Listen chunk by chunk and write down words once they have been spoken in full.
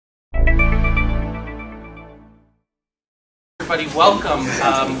everybody. Welcome.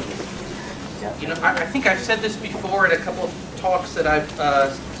 You know, I think I've said this before at a couple of talks that I've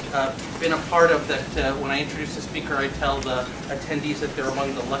been a part of, that when I introduce the speaker, I tell the attendees that they're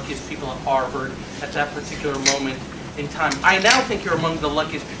among the luckiest people at Harvard at that particular moment in time. I now think you're among the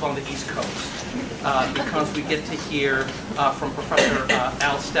luckiest people on the East Coast because we get to hear from Professor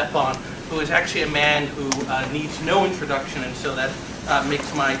Al Stepan, who is actually a man who needs no introduction, and so that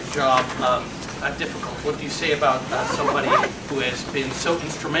makes my job difficult. What do you say about somebody who has been so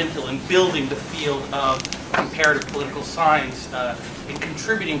instrumental in building the field of comparative political science, in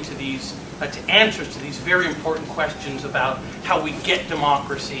contributing to these, to answers to these very important questions about how we get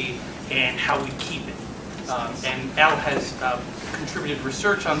democracy and how we keep it? And Al has contributed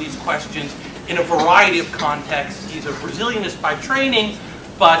research on these questions in a variety of contexts. He's a Brazilianist by training,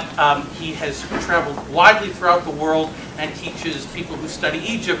 but he has traveled widely throughout the world and teaches people who study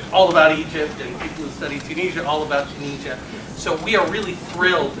Egypt all about Egypt, and people who study Tunisia all about Tunisia. So we are really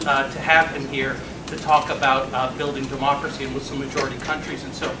thrilled to have him here to talk about building democracy in Muslim majority countries.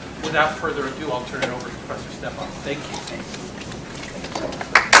 And so without further ado, I'll turn it over to Professor Stepan. Thank you.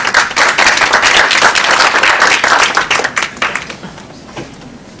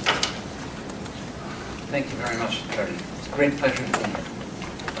 Thank you very much, Terry. It's a great pleasure to be here.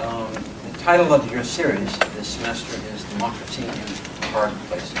 The title of your series this semester is Democracy in Hard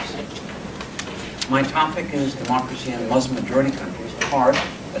Places. My topic is democracy in Muslim-majority countries, hard,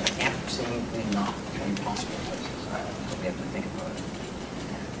 but absolutely not impossible places. So we have to think about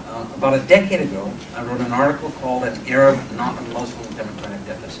it. About a decade ago, I wrote an article called An Arab, Not a Muslim Democratic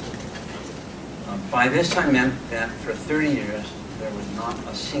Deficit. By this I meant that for 30 years, there was not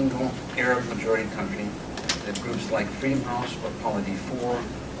a single Arab-majority country that groups like Freedom House or Polity 4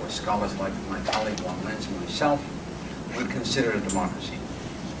 or scholars like my colleague Wallace and myself would consider a democracy.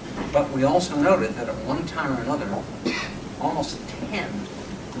 But we also noted that at one time or another, almost 10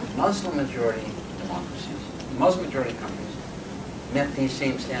 Muslim-majority democracies, Muslim-majority countries, met these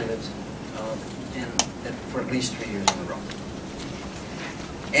same standards for at least 3 years in a row.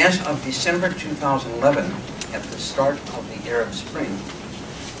 As of December 2011, at the start of the Arab Spring,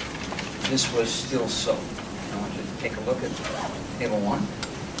 this was still so. I want you to take a look at table 1.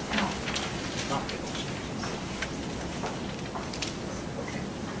 No, not table 2. Okay.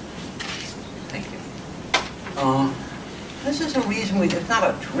 Thank you. This is a reason it's not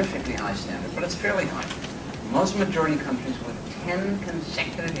a terrifically high standard, but it's fairly high. Muslim-majority countries with 10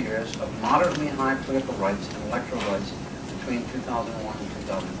 consecutive years of moderately high political rights and electoral rights between 2001 and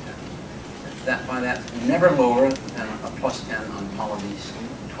 2010. By that, never lower than a plus 10 on Polity's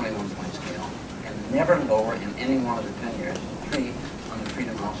 21-point scale, and never lower in any one of the 10 years, 3 on the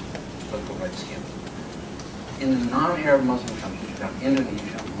Freedom House political rights scale. In the non-Arab Muslim countries, you've got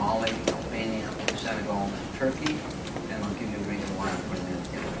Indonesia, Mali, Albania, Senegal, and Turkey, and I'll give you a reason why I'm putting in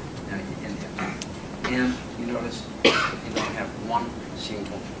India. And you notice you don't have one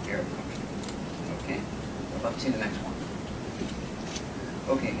single Arab country. Okay? Well, let's see the next one.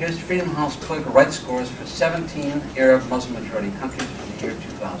 Okay, here's Freedom House political rights scores for 17 Arab Muslim-majority countries for the year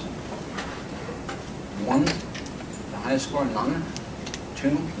 2000. 1, the highest score, none. 2,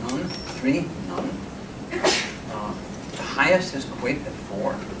 none. 3, none. The highest is Kuwait at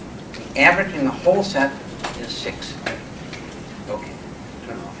 4. The average in the whole set is 6. Okay,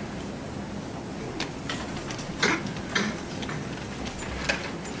 turn it off.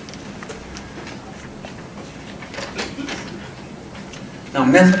 Now,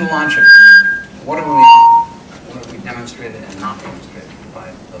 methodologically, what have we demonstrated and not demonstrated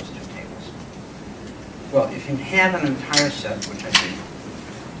by those two tables? Well, if you have an entire set, which I do,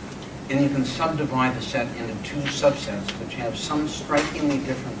 and you can subdivide the set into 2 subsets which have some strikingly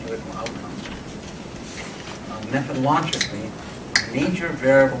different political outcomes, methodologically, a major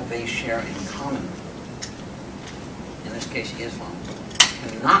variable they share in common, in this case Islam,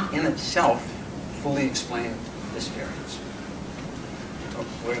 cannot in itself fully explain this variance.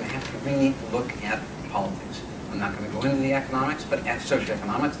 We're going to have to really look at politics. I'm not going to go into the economics, but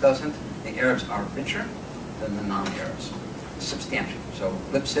socioeconomics doesn't. The Arabs are richer than the non-Arabs, substantially. So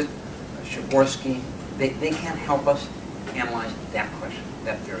Lipset, Jaworski, they can't help us analyze that question,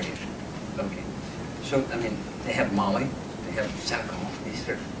 that variation. Okay. So, I mean, they have Mali, they have Senegal. These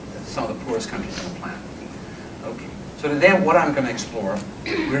are some of the poorest countries on the planet. Okay. So today, what I'm going to explore,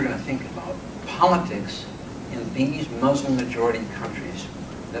 we're going to think about politics in these Muslim-majority countries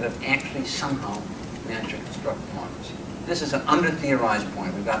that have actually somehow managed to construct democracy. This is an under-theorized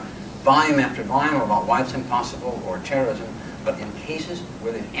point. We've got volume after volume about why it's impossible or terrorism, but in cases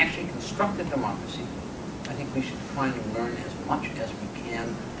where they've actually constructed democracy, I think we should try and learn as much as we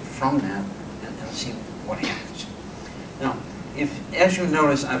can from that and see what happens. Now, as you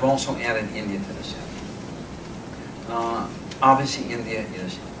notice, I've also added India to the set. Obviously, India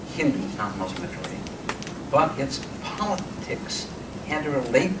is Hindu, not Muslim majority, but its politics had to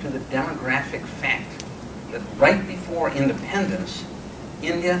relate to the demographic fact that right before independence,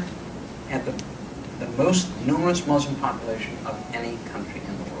 India had the most numerous Muslim population of any country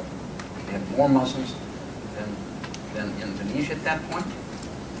in the world. They had more Muslims than Indonesia at that point,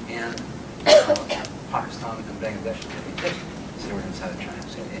 and Pakistan and Bangladesh, they were inside of China,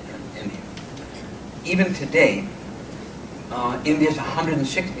 so in India. Even today, India's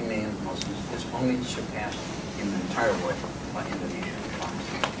 160 million Muslims is only surpassed in the entire world by Indonesia and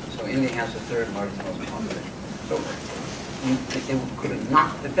Pakistan. So India has the third largest Muslim population. So it could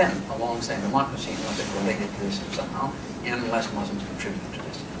not have been a long-standing democracy unless it related to this somehow, and unless Muslims contributed to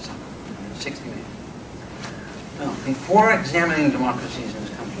this somehow. 160 million. Now, before examining democracies in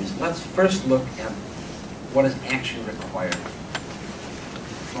these countries, let's first look at what is actually required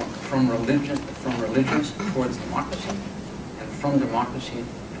from religions towards democracy, and from democracy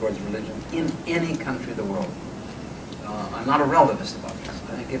towards religion in any country of the world. I'm not a relativist about this.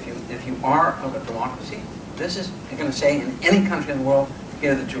 I think if you are of a democracy, this is, you're going to say in any country in the world,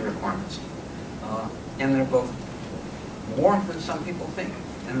 here are the two requirements. And they're both more than some people think,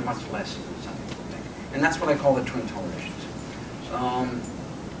 and much less than some people think. And that's what I call the twin tolerations.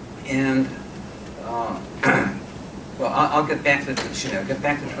 Well, I'll get back to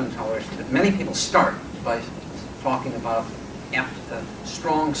twin tolerations. But many people start by talking about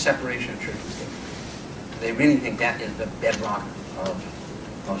strong separation of church and state. They really think that is the bedrock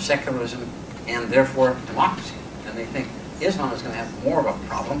of secularism and therefore democracy. And they think Islam is going to have more of a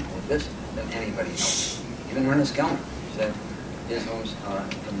problem with this than anybody else. Even Ernest Gellner said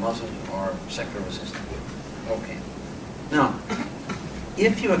the Muslims are secular resistant. Okay. Now,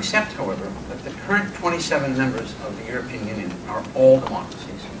 if you accept, however, that the current 27 members of the European Union are all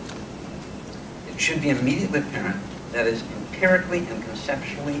democracies, it should be immediately apparent that it is empirically and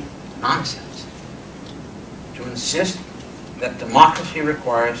conceptually nonsense to insist that democracy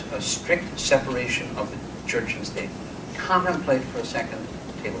requires a strict separation of the church and state. Contemplate for a second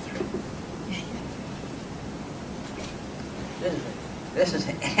Table 3. This is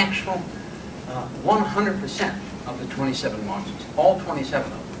the actual 100% of the 27 democracies. All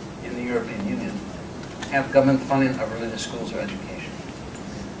 27 of them in the European Union have government funding of religious schools or education.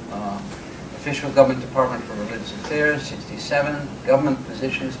 Official government department for religious affairs, 67. Government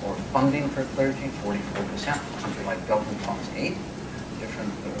positions or funding for clergy, 44%. Country like Belgium talks 8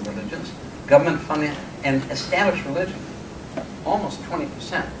 different religions. Government funding and established religion. Almost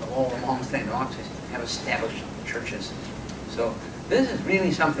 20% of all the long-standing democracies have established churches. So this is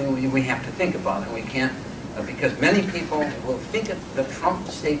really something we have to think about, and we can't, because many people will think of the Trump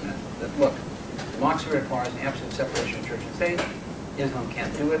statement that, look, democracy requires absolute separation of church and state. Islam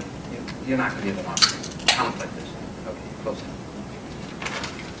can't do it. You're not going to be a democracy. Contemplate this. Okay, close it.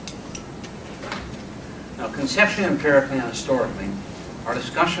 Now, conceptually, empirically, and historically, our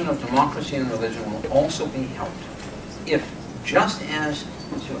discussion of democracy and religion will also be helped if, just as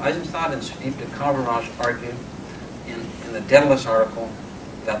Eisenstadt and Philippe de Carvarage argued in the Daedalus article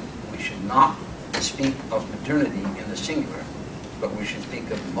that we should not speak of modernity in the singular, but we should speak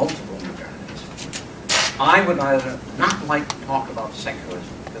of multiple modernities. I would either not like to talk about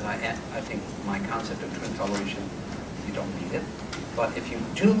secularism, because I think my concept of twin toleration, you don't need it. But if you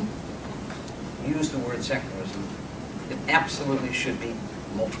do use the word secularism, it absolutely should be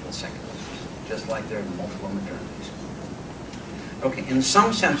multiple secularisms, just like there are multiple modernities. Okay, in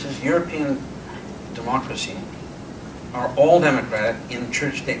some senses, European democracy are all democratic in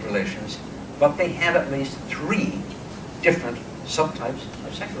church-state relations, but they have at least 3 different subtypes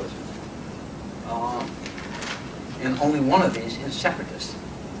of secularism. And only one of these is separatist.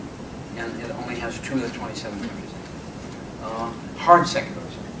 And it only has 2 of the 27 countries. Hard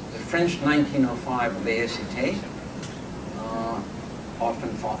secularism. The French 1905 laïcité, often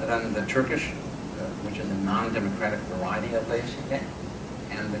thought, and the Turkish, which is a non-democratic variety of laïcité,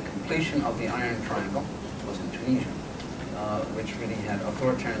 and the completion of the Iron Triangle was in Tunisia, which really had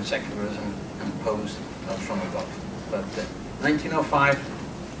authoritarian secularism imposed from above. But 1905,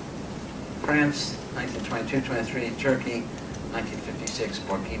 France, 1922-23, Turkey, 1956,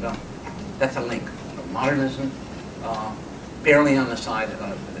 Bourguiba. That's a link of modernism, barely on the side,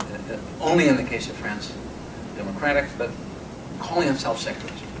 only in the case of France, democratic, but calling itself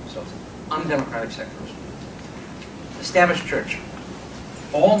secularism. So it's undemocratic secularism. Established church.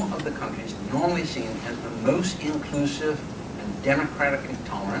 All of the countries normally seen as the most inclusive and democratically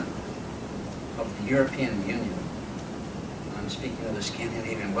tolerant of the European Union. I'm speaking of the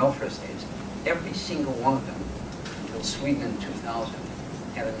Scandinavian welfare states. Every single one of them until Sweden in 2000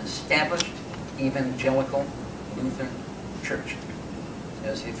 had an established evangelical Lutheran church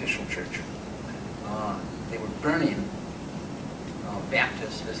as the official church. They were burning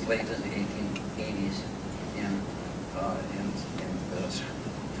Baptists as late as the 1880s in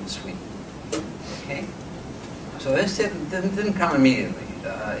Sweden. Okay, so this didn't come immediately,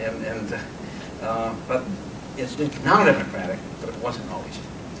 but it's now democratic, but it wasn't always.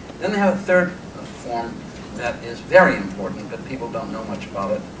 Then they have a third form that is very important, but people don't know much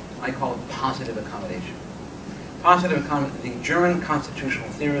about it. I call it positive accommodation. The German constitutional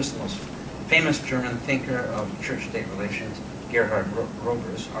theorist, the most famous German thinker of church-state relations, Gerhard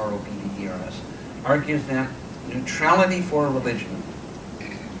Robers, R-O-B-E-R-S, argues that neutrality for religion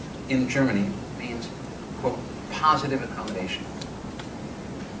in Germany means, quote, positive accommodation.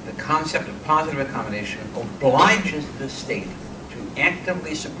 The concept of positive accommodation obliges the state to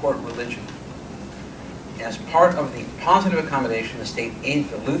actively support religion. As part of the positive accommodation, the state aids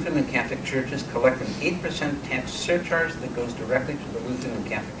the Lutheran and Catholic churches, collecting 8% tax surcharge that goes directly to the Lutheran and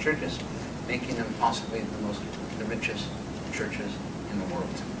Catholic churches, making them possibly the richest churches in the world.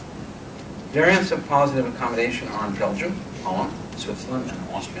 Variants of positive accommodation are in Belgium, Holland, Switzerland, and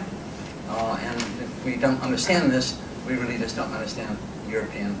Austria. And if we don't understand this, we really just don't understand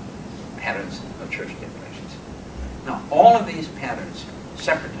European patterns of church-state relations. Now, all of these patterns,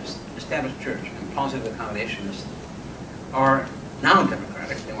 separatist, established church, and positive accommodationist, are now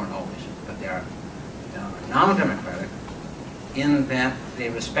democratic. They weren't always, but they are now democratic in that they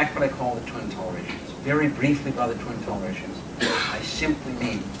respect what I call the twin tolerations. Very briefly about the twin tolerations, I simply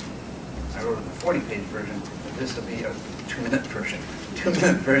mean, I wrote a 40-page version, but this will be a 2-minute version.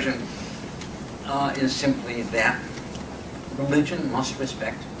 2-minute version is simply that religion must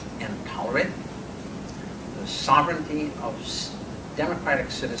respect and tolerate the sovereignty of democratic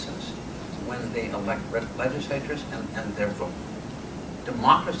citizens when they elect legislatures and their vote.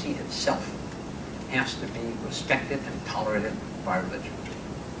 Democracy itself has to be respected and tolerated by religion.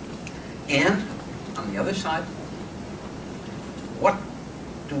 And on the other side, what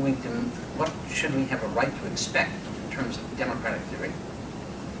should we have a right to expect in terms of democratic theory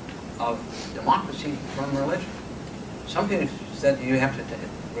of democracy from religion? Some people said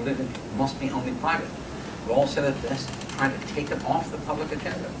religion must be only private. Rawls said it best, trying to take it off the public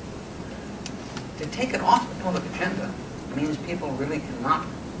agenda. To take it off the public agenda means people really cannot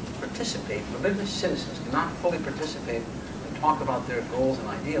participate, religious citizens cannot fully participate and talk about their goals and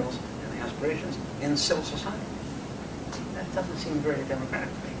ideals and aspirations in civil society. That doesn't seem very democratic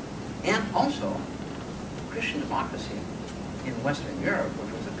to me. And also, Christian democracy in Western Europe,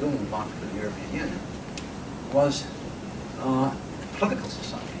 which was a building block for the European Union, was political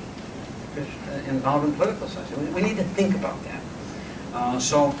society, involved in political society. We need to think about that.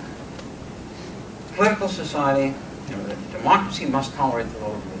 So, political society, democracy must tolerate the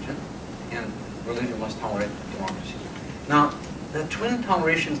role of religion, and religion must tolerate democracy. Now, the twin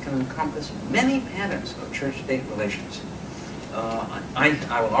tolerations can encompass many patterns of church-state relations.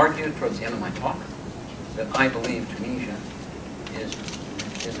 I will argue towards the end of my talk that I believe Tunisia is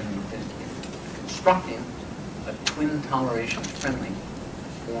constructing a twin toleration-friendly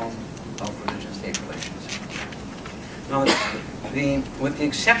form of religion-state relations. Now, with the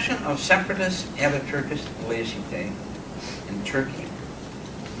exception of separatist Ataturkist laicite in Turkey,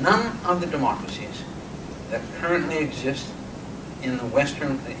 none of the democracies that currently exist in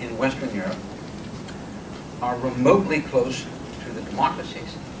Western Europe are remotely close to the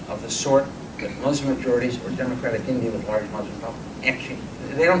democracies of the sort that Muslim majorities or democratic India with large Muslim populations actually,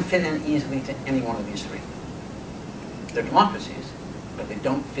 they don't fit in easily to any one of these three. They're democracies, but they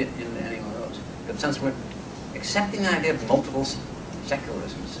don't fit into any one of those. But since we're accepting the idea of multiple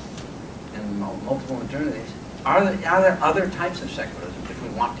secularisms and multiple modernities, are there other types of secularism, if we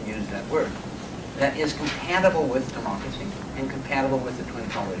want to use that word, that is compatible with democracy and compatible with the twin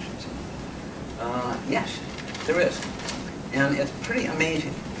tolerations? Yes, there is. And it's pretty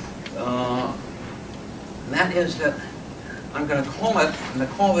amazing. That is that I'm going to call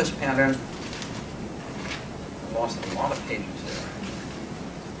this pattern, I lost a lot of pages there.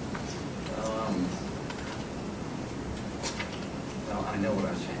 Well, I know what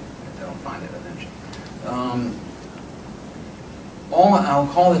I was saying. I'll find it eventually. I'll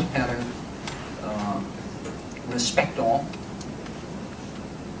call this pattern respect all,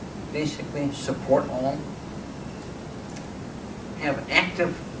 basically support all, have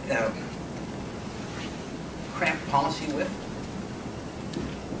active craft policy with,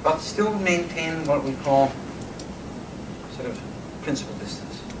 but still maintain what we call sort of principal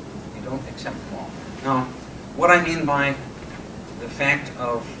distance. You don't accept them all. Now, what I mean by the fact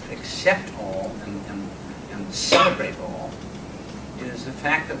of accept all and and celebrate all is the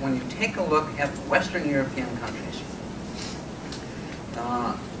fact that when you take a look at Western European countries,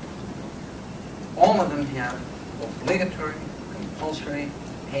 all of them have obligatory, compulsory,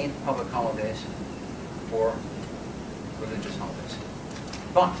 paid public holidays for religious holidays.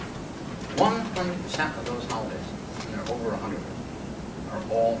 But 100% of those holidays, and there are over 100 of them, are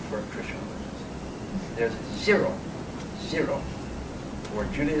all for Christian religions. There's zero for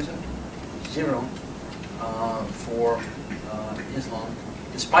Judaism, zero for Islam,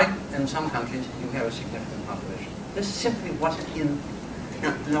 despite in some countries you have a significant population. This simply wasn't in.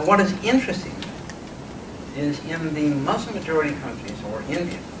 Now what is interesting is in the Muslim majority countries, or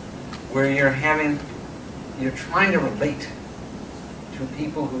India, where you're trying to relate to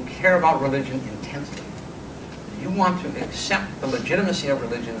people who care about religion intensely. You want to accept the legitimacy of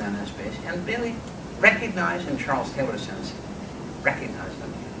religion in that space and really recognize, in Charles Taylor's sense, recognize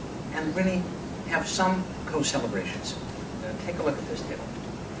them and really have some co-celebrations. Take a look at this table.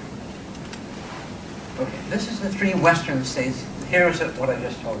 Okay, this is the 3 Western states. Here's what I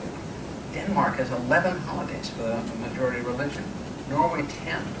just told you. Denmark has 11 holidays for the majority religion. Norway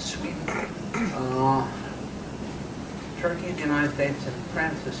 10, Sweden, Turkey, the United States, and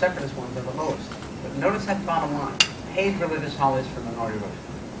France, the separatist ones, are the lowest. But notice that bottom line, paid religious holidays for minority religion.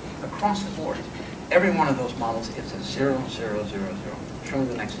 Across the board, every one of those models, it's a 0, 0, 0, 0. Show me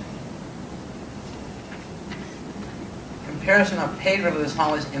the next one. Comparison of paid religious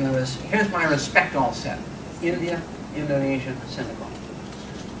holidays in the here's my respect all set. India, Indonesia, Senegal.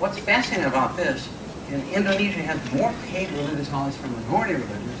 What's fascinating about this, Indonesia has more paid religious holidays for minority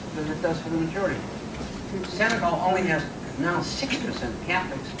religions than it does for the majority. Senegal only has now 6%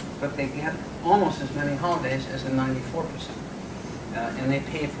 Catholics, but they get almost as many holidays as the 94%. And they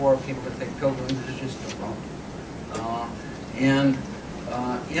pay for people that take pilgrimages to Rome.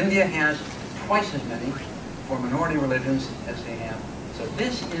 India has twice as many for minority religions as they have. So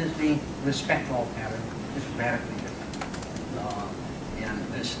this is the respect all pattern. It's radically different. And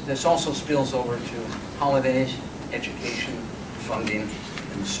this also spills over to holidays, education, funding,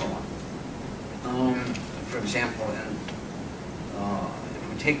 and so on. For example, if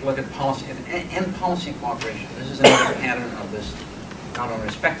we take a look at policy and policy cooperation, this is another pattern of this, not only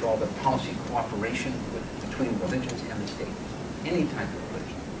respect all, but policy cooperation between religions and the state, any type of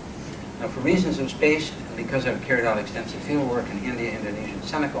religion. Now, for reasons of space, and because I've carried out extensive field work in India, Indonesia, and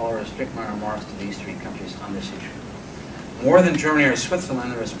Senegal, I restrict my remarks to these 3 countries on this issue. More than Germany or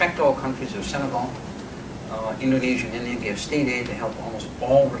Switzerland, the respect all countries of Senegal, Indonesia, and India give state aid to help almost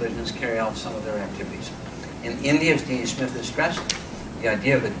all religions carry out some of their activities. In India, as D.E. Smith has stressed, the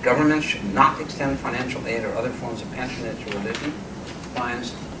idea that governments should not extend financial aid or other forms of patronage to religion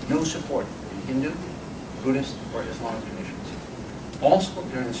finds no support in Hindu, Buddhist, or Islamic traditions. Also,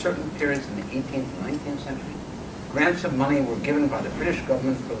 during certain periods in the 18th and 19th century, grants of money were given by the British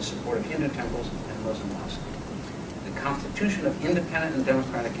government for the support of Hindu temples and Muslim mosques. The Constitution of Independent and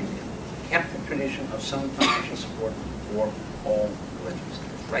Democratic India kept the tradition of some financial support for all religions.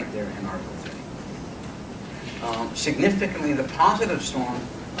 It's right there in Article 3. Significantly, the positive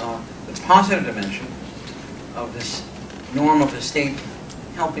dimension of this norm of the state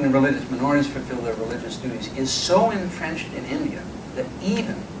helping religious minorities fulfill their religious duties is so entrenched in India that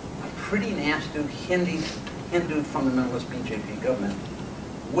even a pretty nasty Hindu fundamentalist BJP government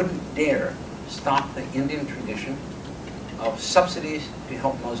wouldn't dare stop the Indian tradition of subsidies to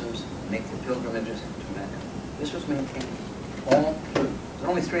help Muslims make their pilgrimages to Mecca. This was maintained all through. There are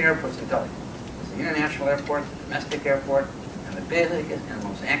only 3 airports in Delhi. There's the international airport, the domestic airport, and the biggest and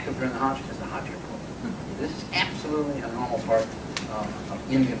most active during the Hajj is the Hajj airport. This is absolutely a normal part of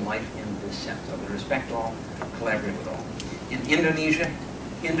Indian life in this sense, of the respect all, collaborate with all. In Indonesia,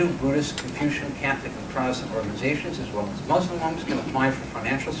 Hindu, Buddhist, Confucian, Catholic, and Protestant organizations, as well as Muslim monks, can apply for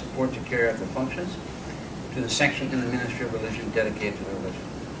financial support to carry out their functions to the section in the Ministry of Religion dedicated to their religion.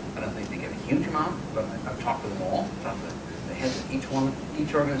 I don't think they get a huge amount, but I've talked to them all, talked to the heads of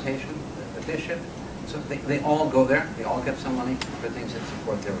each organization, the bishop. So they all go there, they all get some money for things that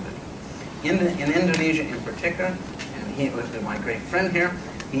support their religion. In Indonesia in particular, and he was my great friend here,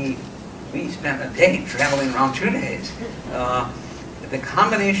 we spent a day traveling around 2 days. The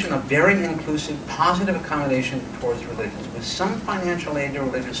combination of very inclusive, positive accommodation towards religions with some financial aid to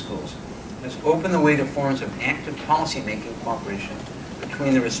religious schools has opened the way to forms of active policy-making cooperation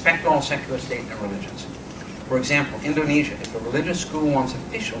between the respect all secular state and religions. For example, Indonesia, if a religious school wants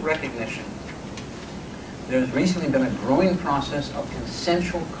official recognition, there has recently been a growing process of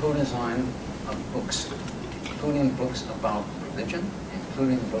consensual co-design of books, including books about religion,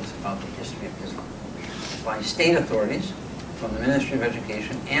 including books about the history of Islam, by state authorities from the Ministry of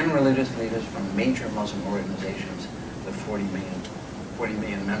Education and religious leaders from major Muslim organizations, the 40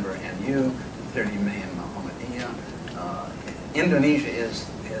 million member NU, 30 million Ahmadiyya. Indonesia is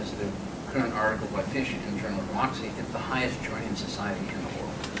the current article by Fish in Journal of Democracy, is the highest joining society in the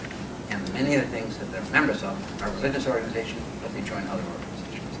world. And many of the things that they're members of are religious organizations, but they join other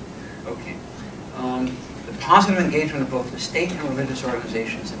organizations. Okay. The positive engagement of both the state and religious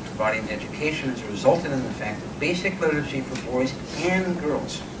organizations in providing education has resulted in the fact that basic literacy for boys and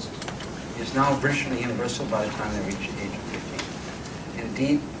girls is now virtually universal by the time they reach the age of 15.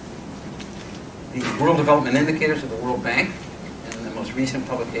 Indeed, the World Development Indicators of the World Bank, in the most recent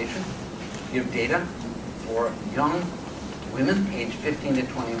publication, give data for young women aged 15 to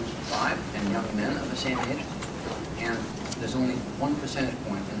 25 and young men of the same age, and there's only 1 percentage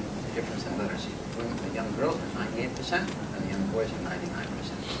point in the difference in literacy. The young girls are 98% and the young boys are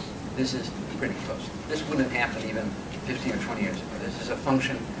 99%. This is pretty close. This wouldn't have happened even 15 or 20 years ago. This is a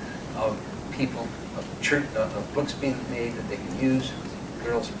function of people, of books being made that they can use,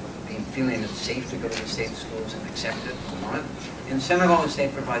 girls feeling it's safe to go to the state schools and accepted and want it. In Senegal, the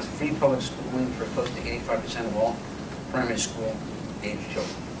state provides free public schooling for close to 85% of all primary school age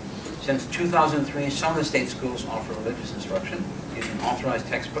children. Since 2003, some of the state schools offer religious instruction using authorized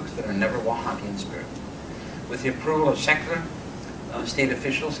textbooks that are never Wahhabi in spirit, with the approval of secular state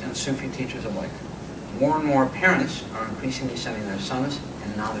officials and Sufi teachers alike. More and more parents are increasingly sending their sons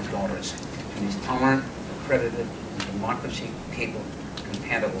and now their daughters to these tolerant, accredited, and democracy-capable,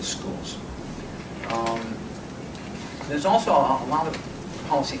 compatible schools. There's also a lot of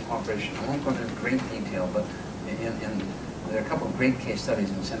policy cooperation. I won't go into great detail, but there are a couple of great case studies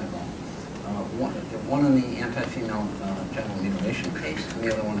in Senegal. One in the anti-female genital mutilation case, and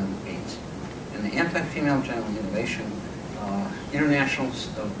the other one in AIDS. In the anti-female genital mutilation, international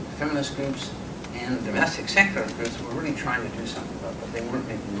feminist groups and domestic secular groups were really trying to do something about it, but they weren't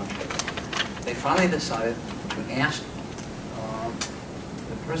making much of it. They finally decided to ask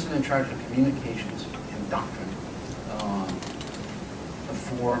the person in charge of communications and doctrine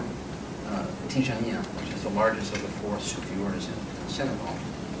for Tijaniya, which is the largest of the 4 Sufi orders in Senegal,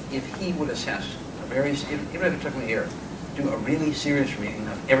 if he would assess if he would have took me here, do a really serious reading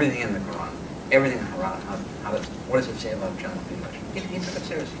of everything in the Quran, everything in Quran, what does it say about genital mutilation. He took it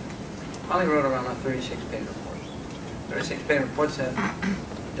seriously. Finally wrote around a 36-page report. 36-page report said,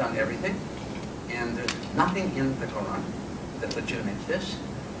 we've done everything, and there's nothing in the Quran that legitimates this.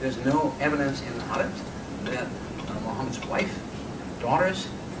 There's no evidence in the Hadith that Muhammad's wife, daughters,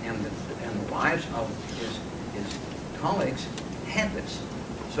 and the wives of his colleagues had this.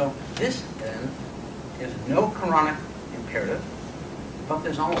 So this, then, is no Quranic imperative, but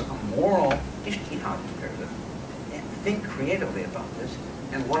there's almost a moral ijtihad imperative. And think creatively about this,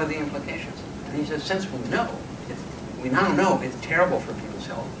 and what are the implications? And he says, since we now know it's terrible for people's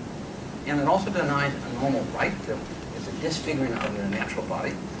health, and it also denies a normal right, it's a disfiguring of their natural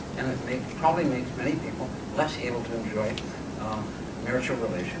body, and it probably makes many people less able to enjoy marital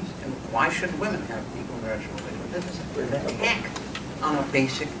relations. And why should women have equal marital relations? This is an attack on a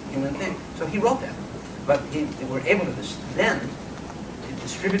basic human thing. So he wrote that. But they were able to then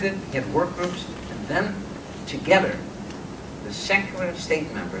distribute it, he had work groups, and then together, the secular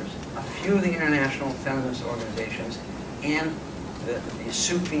state members, a few of the international feminist organizations, and the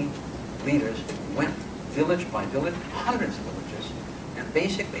Sufi leaders went village by village, hundreds of villages, and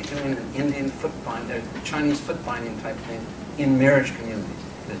basically doing an Indian foot binding, Chinese foot binding type thing in marriage communities.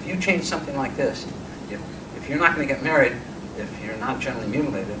 If you change something like this, if you're not going to get married, if you're not generally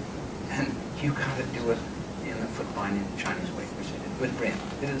mutilated, then you got to do it in the foot binding Chinese way, which they did with brand.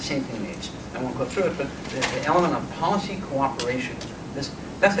 They did the same thing in AIDS. I won't go through it, but the element of policy cooperation,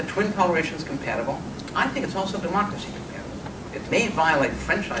 that's a twin tolerations compatible. I think it's also democracy compatible. It may violate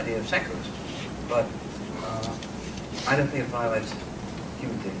French idea of secularism, but I don't think it violates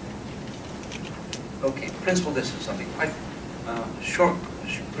human dignity. Okay, principle distance, something quite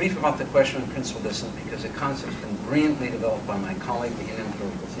brief about the question of principle distance, because the concept's been brilliantly developed by my colleague, the Indian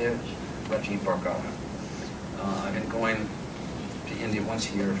political theorist, Rajiv Bhargava. I've been going to India once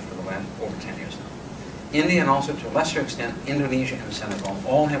a year for the last over 10 years now. India, and also to a lesser extent, Indonesia and Senegal,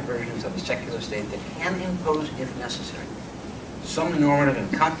 all have versions of a secular state that can impose, if necessary, some normative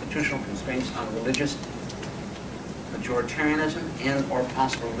and constitutional constraints on religious majoritarianism and or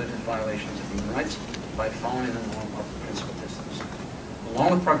possible religious violations of human rights by following the norm of principle distance.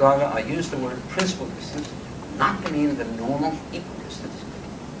 Along with Bhargava, I use the word principle distance not to mean the normal equal distance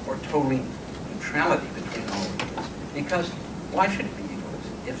or totally neutrality between all religions, because why should it be equal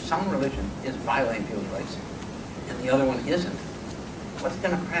distance? If some religion is violating people's rights and the other one isn't, what's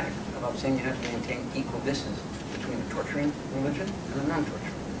democratic about saying you have to maintain equal distance between the torturing religion and a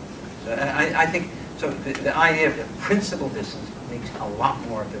non-torturing religion. So I think, so the idea of principal distance makes a lot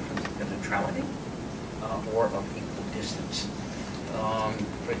more difference than neutrality or of equal distance.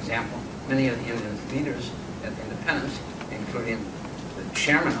 For example, many of the Indian leaders at independence, including the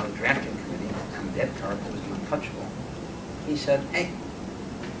chairman of the drafting committee, Ambedkar, who was untouchable, he said, hey,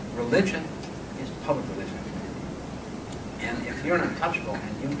 religion is public religion. And if you're an untouchable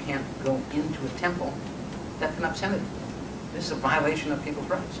and you can't go into a temple, that's an obscenity. This is a violation of people's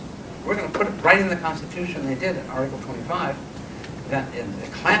rights. We're going to put it right in the Constitution. They did in Article 25, that in the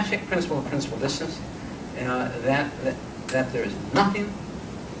classic principle of principal distance, that there is nothing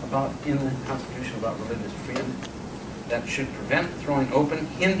about in the Constitution about religious freedom that should prevent throwing open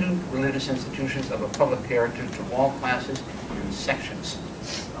Hindu religious institutions of a public character to all classes and sections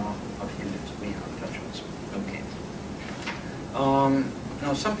of Hindus. We are untouchables. Okay.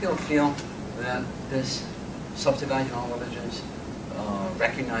 Now, some people feel that this subsidizing all religions,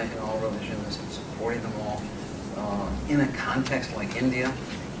 recognizing all religions, and supporting them all, in a context like India,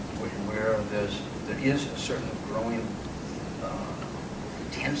 where there is a certain growing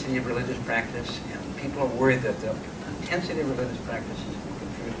intensity of religious practice, and people are worried that the intensity of religious practices will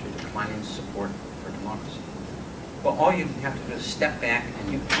contribute to declining support for democracy. Well, all you have to do is step back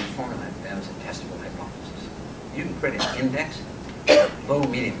and you can formulate that as a testable hypothesis. You can create an index of low,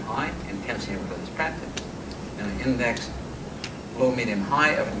 medium, high intensity of religious practice, and an index low, medium,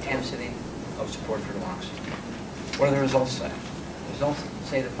 high of intensity of support for democracy. What do the results say? The results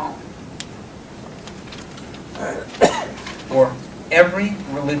say the following. For every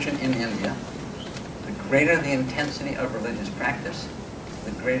religion in India, the greater the intensity of religious practice,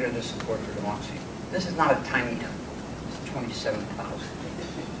 the greater the support for democracy. This is not a tiny n. It's 27,000.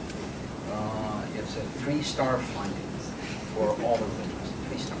 It's a 3-star finding for all the religions.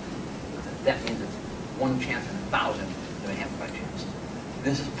 3-star. That means it's 1 chance in 1,000 that they have by chance.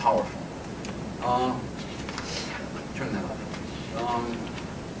 This is powerful. Turn that off.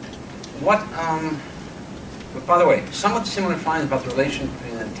 But by the way, somewhat similar findings about the relation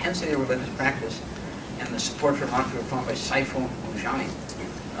between the intensity of religious practice and the support for democracy were found by Saiful Mujani,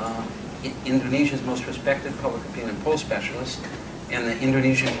 Indonesia's most respected public opinion poll specialist and the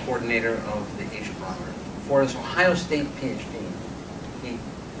Indonesian coordinator of the Asia Barometer. For his Ohio State PhD, he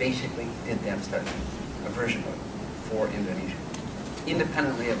basically did that study, a version of it, for Indonesia,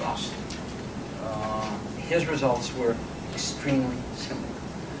 independently of us. His results were extremely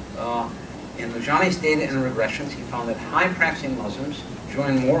similar. In Mujani's data and regressions, he found that high-practicing Muslims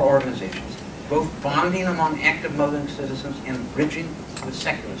joined more organizations, both bonding among active Muslim citizens and bridging with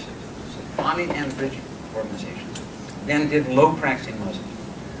secular citizens, so bonding and bridging organizations, than did low-practicing Muslims.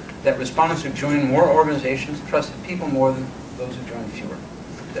 That respondents who joined more organizations trusted people more than those who joined fewer.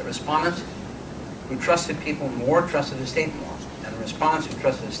 That respondents who trusted people more trusted the state more, and respondents who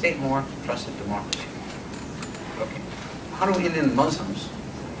trusted the state more trusted democracy. Okay, how do Indian Muslims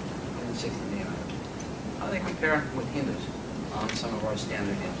in the 60s and 80s, how do they compare with Hindus on some of our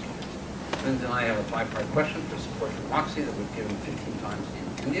standard indicators? Linda and I have a 5-part question for support for democracy that we've given 15 times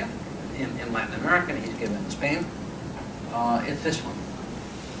in India, in Latin America, and he's given in Spain. It's this one.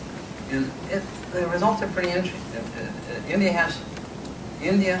 And the results are pretty interesting.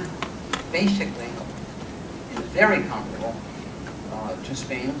 India basically is very comparable to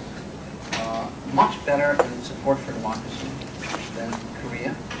Spain, much better in support for democracy than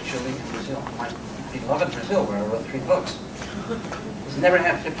Korea, Chile, and Brazil. My beloved Brazil, where I wrote 3 books, has never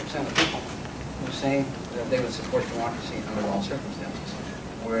had 50% of people who say that they would support democracy under all circumstances,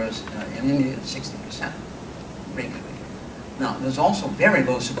 whereas in India it's 60% regularly. Now, there's also very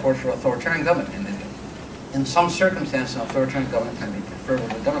low support for authoritarian government in India. In some circumstances, an authoritarian government can be preferred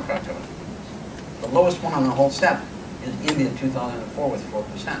over a democratic government. The lowest one on the whole set is India in 2004 with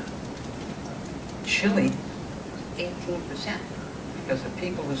 4%. Chile, 18%, because the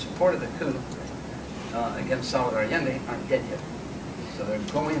people who supported the coup against Salvador Allende aren't dead yet. So they're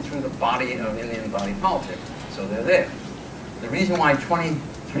going through the body of Indian body politic, so they're there. The reason why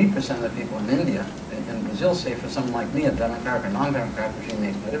 23% of the people in India, in Brazil, say for someone like me, a democratic or non-democratic regime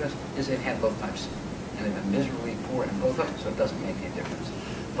makes no difference, is they've had both types. And they've been miserably poor in both of them, so it doesn't make any difference.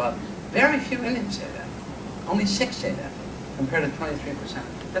 But very few Indians say that. Only 6 say that, compared to 23%.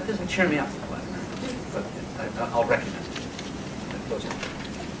 That doesn't cheer me up, but I'll recognize it.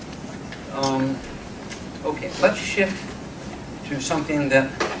 Okay, let's shift to something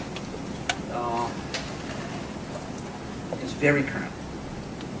that is very current.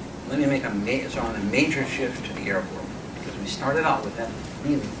 Let me make a major shift to the Arab world, because we started out with that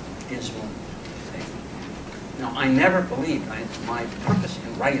really dismal thing. Now, I never believed, my purpose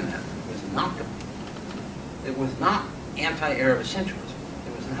in writing that was not to It was not anti-Arab essentialism.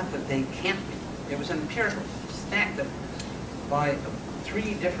 It was not that they can't be. It was an empirical fact that by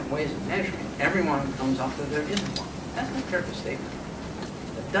 3 different ways of measuring, everyone comes up that there isn't one. That's an empirical statement.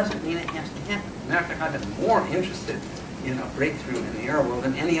 That doesn't mean it has to happen. As a matter of fact, I've been more interested in a breakthrough in the Arab world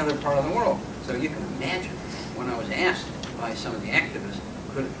than any other part of the world. So you can imagine when I was asked by some of the activists,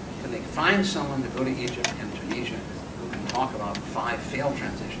 can they find someone to go to Egypt and Tunisia who can talk about 5 failed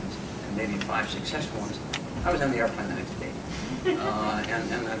transitions and maybe 5 successful ones? I was on the airplane the next day.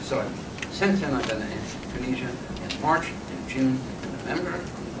 So since then I've been in Tunisia in March, in June, in November.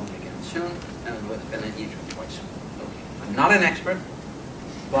 I'm going again soon, and I've been in Egypt twice. Okay. I'm not an expert,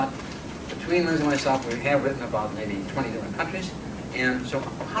 but between Liz and myself, we have written about maybe 20 different countries. And so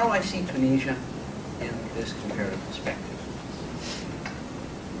how do I see Tunisia in this comparative perspective?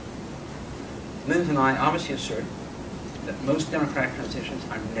 Liz and I obviously assert that most democratic transitions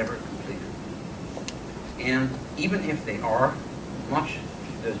are never completed. And even if they are,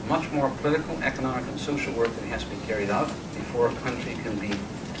 there's much more political, economic, and social work that has to be carried out before a country can be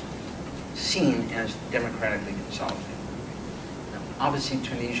seen as democratically consolidated. Now, obviously,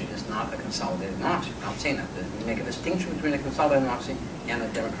 Tunisia is not a consolidated democracy. I'm saying that. We make a distinction between a consolidated democracy and a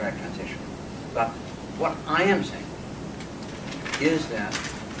democratic transition. But what I am saying is that,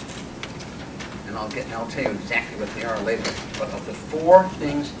 and I'll tell you exactly what they are later, but of the 4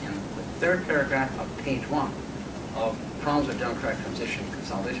 things in the 3rd paragraph of page 1 of Problems of Democratic Transition and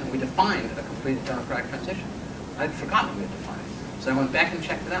Consolidation, we defined a completed democratic transition. I'd forgotten we had defined it. So I went back and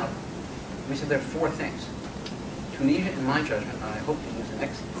checked it out. We said there are 4 things. Tunisia, in my judgment, and I hope to use the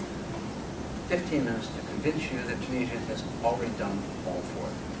next 15 minutes to convince you that Tunisia has already done all 4.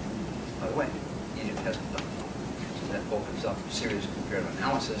 By the way, Egypt hasn't done it all. So that opens up a serious comparative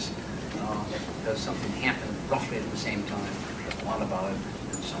analysis because something happened roughly at the same time. There's a lot about it,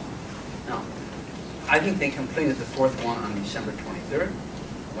 and so on. Now, I think they completed the 4th one on December 23rd,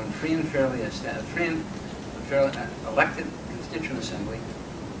 when free and fairly elected Constituent Assembly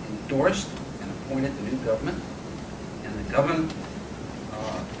endorsed and appointed the new government, and the government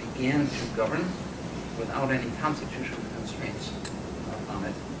began to govern without any constitutional constraints on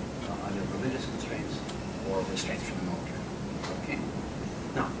it, either religious constraints or restraints from the military. Okay.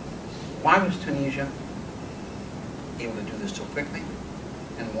 Now, why was Tunisia able to do this so quickly,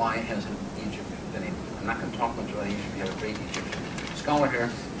 and why hasn't Egypt been able to? I'm not going to talk much about Egypt. We have a great Egyptian scholar here,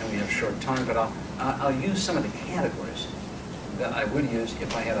 and we have short time, but I'll use some of the categories that I would use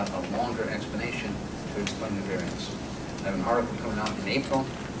if I had a longer explanation to explain the variance. I have an article coming out in April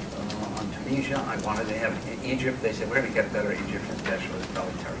on Tunisia. I wanted to have Egypt. They said, where do we get better Egyptian specialists?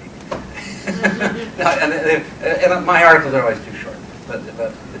 Probably Tariq. And my articles are always too short, but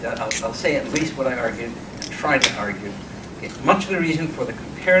I'll say at least what I argued and try to argue. Okay. Much of the reason for the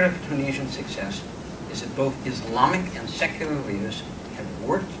comparative Tunisian success is that both Islamic and secular leaders have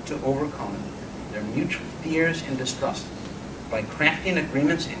worked to overcome their mutual fears and distrust by crafting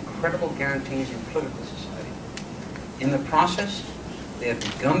agreements and credible guarantees in political society. In the process, they have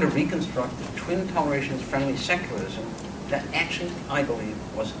begun to reconstruct the twin tolerations friendly secularism that actually, I believe,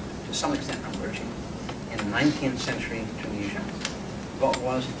 was to some extent emerging in 19th century Tunisia, but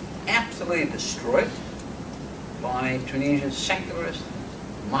was absolutely destroyed by Tunisia's secularist,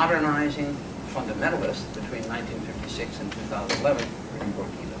 modernizing fundamentalist between 1956 and 2011,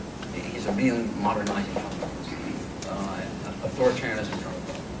 he's a real modernizing fundamentalist, authoritarianism from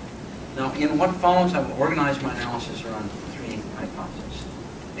above. Now, in what follows, I will organize my analysis around 3 hypotheses.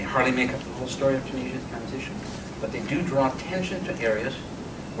 They hardly make up the whole story of Tunisia's transition, but they do draw attention to areas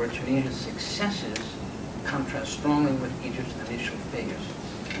where Tunisia's successes contrast strongly with Egypt's initial failures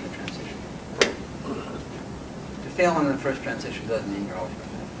in the transition. To fail in the first transition doesn't mean you're always going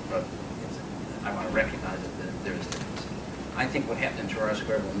to fail, but I want to recognize that there is a difference. I think what happened in Tahrir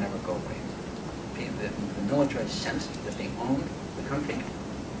Square will never go away. The military sensed that they owned the country.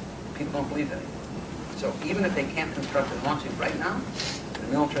 People don't believe that anymore. So even if they can't construct a democracy right now, the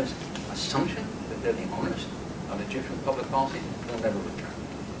military's assumption that they're the owners of Egyptian public policy will never return,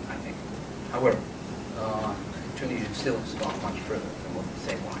 I think. However, Tunisia still has gone much further, and we'll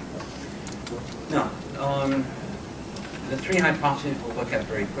say why. Now, the 3 hypotheses we'll look at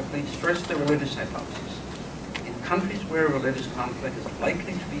very quickly. First, the religious hypothesis. In countries where religious conflict is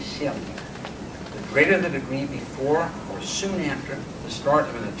likely to be salient, the greater the degree before or soon after the start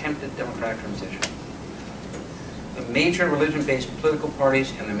of an attempted democratic transition. The major religion-based political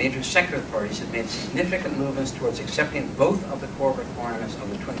parties and the major secular parties have made significant movements towards accepting both of the core requirements of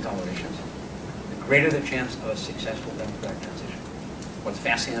the twin tolerations, the greater the chance of a successful democratic transition. What's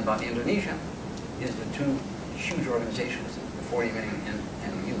fascinating about Indonesia is the 2 huge organizations, the 40 million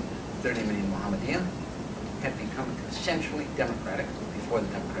NU, 30 million Muhammadiyah, had become essentially democratic before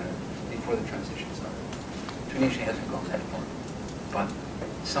the transition started. Tunisia hasn't gone that far, but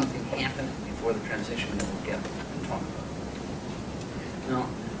something happened before the transition that we'll get and talk about. Now,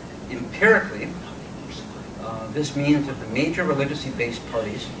 empirically, this means that the major religiously based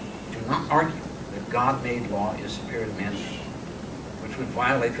parties do not argue that God-made law is superior to man-made, which would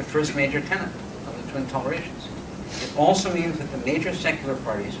violate the first major tenet of the twin tolerations. It also means that the major secular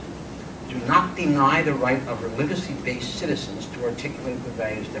parties do not deny the right of religiously based citizens to articulate their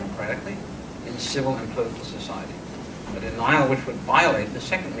values democratically in civil and political society, a denial which would violate the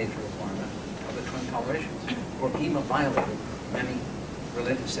second major requirement of the twin tolerations. For Guima violated many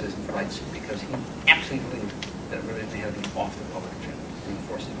religious citizens' rights because he absolutely believed that religion had to be off the public agenda and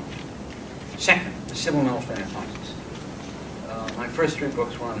enforced it. Second, the civil military hypothesis. My first three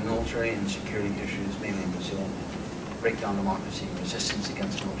books were on military and security issues, mainly in Brazil, breakdown democracy, resistance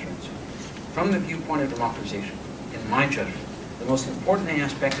against military. From the viewpoint of democratization, in my judgment, the most important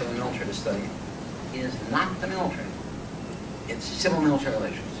aspect of the military to study is not the military, it's civil-military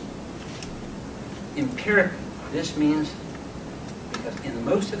relations. Empirically, this means, because in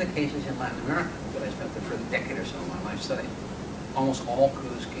most of the cases in Latin America that I spent the first decade or so of my life studying, almost all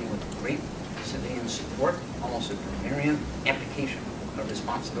coups came with great civilian support, almost a grammarian application of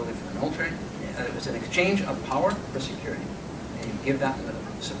responsibility for the military. It was an exchange of power for security, and you give that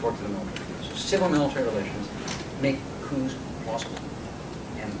support to the military. So civil-military relations make coups plausible,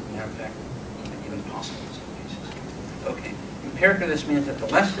 and matter of fact, even possible in some cases. Okay, empirically this means that the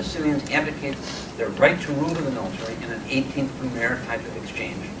less the civilians advocate their right to rule of the military in an 18th Brumaire type of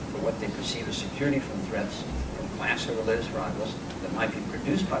exchange for what they perceive as security from threats from class or religious rivals that might be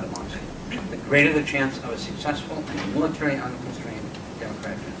produced by democracy, the greater the chance of a successful and military unconstrained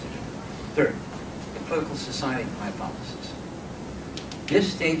democratic transition. Third, the political society hypothesis.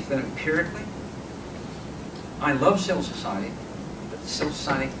 This states that empirically, I love civil society, but civil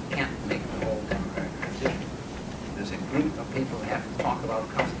society can't make the whole democratic transition. There's a group of people who have to talk about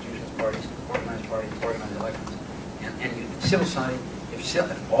constitutions, parties, organized elections, and civil society.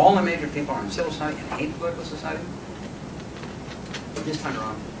 If all the major people are in civil society and hate political society, this time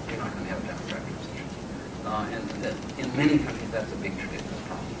around you're not going to have a democratic transition. And in many countries, that's a big traditional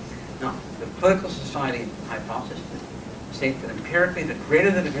problem. Now, the political society hypothesis states that empirically, the greater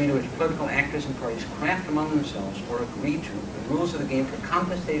the degree to which political actors and parties craft among themselves or agree to the rules of the game for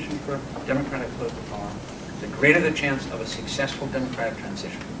compensation for democratic political power, the greater the chance of a successful democratic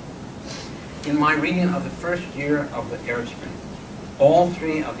transition. In my reading of the first year of the Arab Spring, all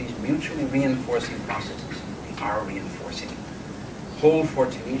three of these mutually reinforcing processes, they are reinforcing, hold for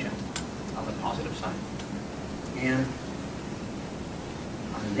Tunisia on the positive side, and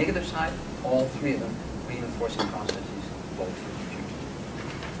on the negative side, all three of them reinforcing processes hold for the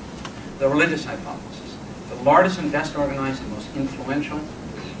future. The religious hypothesis. The largest and best organized and most influential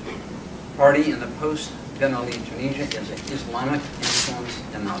party in the post-Ben Ali Tunisia is an Islamic influence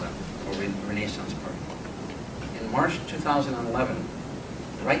Ennahda, or Renaissance party. In March 2011,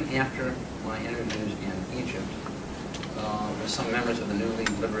 right after my interviews in Egypt, with some members of the newly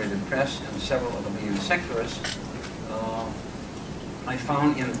liberated press and several of the leading secularists, I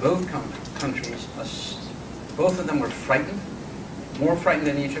found in both countries, both of them were frightened, more frightened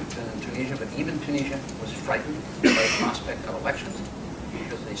in Egypt than in Tunisia, but even Tunisia was frightened by the prospect of elections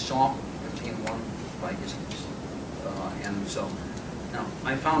because they saw them being won by Islamists. And so, now,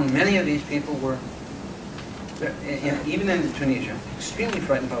 I found many of these people were, even in Tunisia, extremely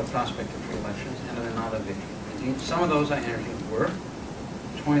frightened by the prospect of free elections and an Ennahda victory. Indeed, some of those I interviewed were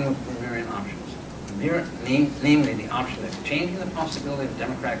toying with Brumairian options, namely the option of changing the possibility of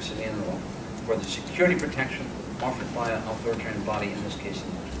democratic civilian rule for the security protection offered by an authoritarian body, in this case the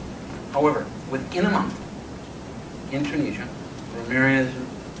military. However, within a month, in Tunisia, Brumairianism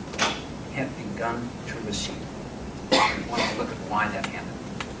had begun to recede. We want to look at why that happened.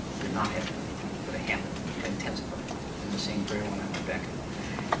 It did not happen, but it happened. It intensified in the same period when I went back.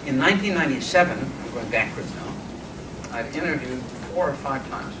 In 1997, I'm going backwards now, I've interviewed 4 or 5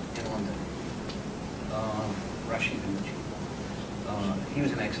 times in London Rashid Banucci. He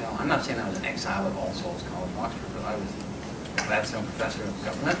was in exile. I'm not saying I was in exile at All Souls College, Oxford, but I was a Gladstone professor of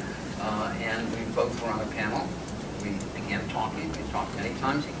government, and we both were on a panel. We began talking. We talked many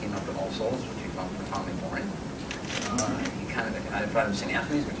times. He came up to All Souls, which he found profoundly boring. I brought him St.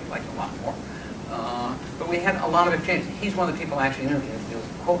 Anthony's, which he liked a lot more. But we had a lot of exchanges. He's one of the people I actually interviewed. He was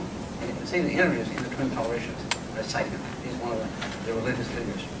quote, and you can see the interviews in the Twin Tolerations. I cite him. He's one of the religious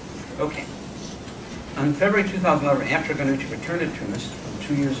figures. Okay. On February 2011, after Banucci returned to Tunis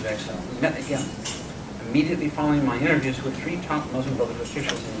from 2 years of exile, we met again, immediately following my interviews with 3 top Muslim Brotherhood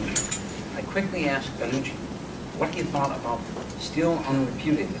officials in Egypt. I quickly asked Banucci what he thought about still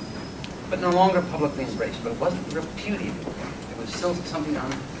unrepudiated, but no longer publicly embraced, but it wasn't repudiated. It was still something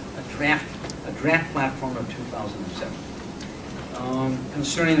on a draft platform of 2007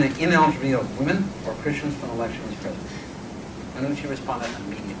 concerning the ineligibility of women or Christians for an election as president. Ganucci responded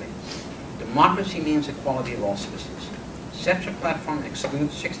immediately. Democracy means equality of all citizens. Such a platform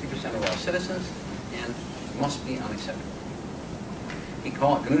excludes 60% of all citizens and must be unacceptable.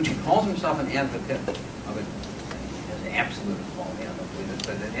 Ganucci calls himself an advocate of it as absolute equality, I don't believe it,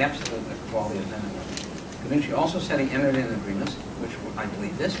 but an absolute equality of men and women. Ganucci also said he entered into agreements, which I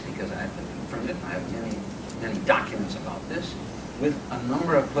believe this because I have confirmed it. I have many documents about this, with a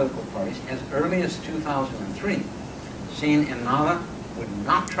number of political parties as early as 2003, saying Ennahda would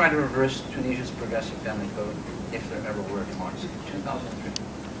not try to reverse Tunisia's progressive family code if there ever were a democracy. 2003.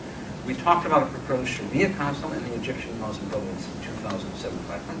 We talked about a proposed Sharia Council in the Egyptian Muslim Brotherhood's 2007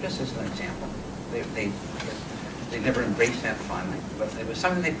 platform, just as an example. They never embraced that finally, but it was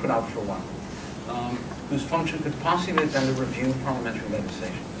something they put out for a while, whose function could possibly have been to review parliamentary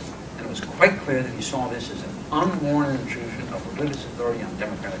legislation. And it was quite clear that he saw this as an unwarranted intrusion of religious authority on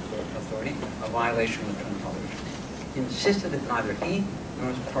democratic authority, a violation of toleration. He insisted that neither he nor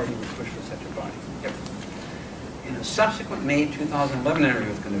his party would push for such a body, ever. In a subsequent May 2011 interview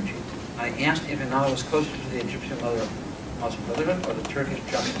with Ganucci, I asked if Ennahda was closer to the Egyptian Muslim Brotherhood or the Turkish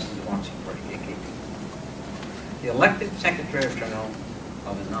Justice and Democracy Party, AKP. The elected Secretary of General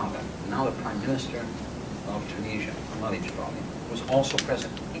of Ennahda, now the Prime Minister of Tunisia, Ahmadi Jabali, was also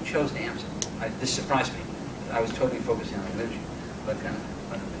present. He chose to answer. This surprised me. I was totally focusing on Ganucci, but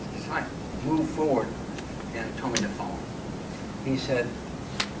I moved forward and told me to follow. He said,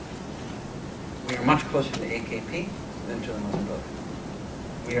 we are much closer to the AKP than to the Muslim Brotherhood.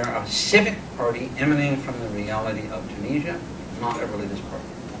 We are a civic party emanating from the reality of Tunisia, not a religious party.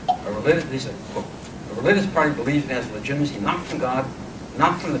 This is a quote. A religious party believes it has legitimacy not from God,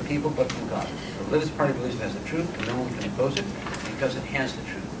 not from the people, but from God. A religious party believes it has the truth, and no one can oppose it because it has the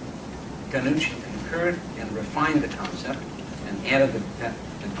truth. Ganucci concurred and refined the concept and added that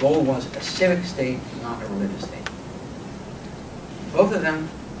the goal was a civic state, not a religious state. Both of them,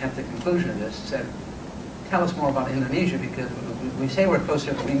 at the conclusion of this, said, tell us more about Indonesia, because we say we're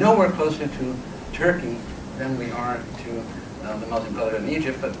closer, we know we're closer to Turkey than we are to the Muslim Brotherhood in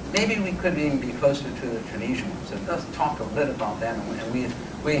Egypt, but maybe we could even be closer to the Tunisian ones. So let's talk a bit about that, and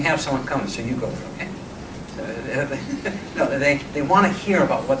we have someone coming, so you go there, okay? So, no, they want to hear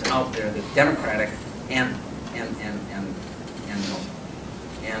about what's out there that's democratic and Muslim.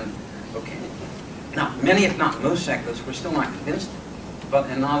 And okay, now many, if not most, secularists were still not convinced, but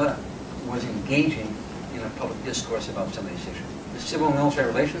Ennahda was engaging in a public discourse about some of these issues. The civil-military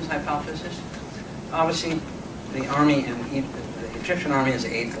relations hypothesis, obviously, the army and the Egyptian army is the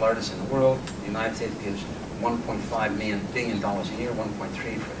 8th largest in the world. The United States gives $1.5 billion a year,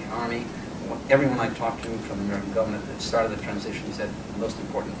 1.3 for the army. Everyone I talked to from the American government that started the transition said the most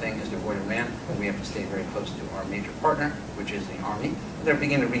important thing is to avoid Iran, but we have to stay very close to our major partner, which is the army. They're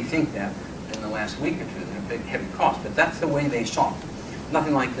beginning to rethink that in the last week or two. They're a big, heavy cost, but that's the way they saw it.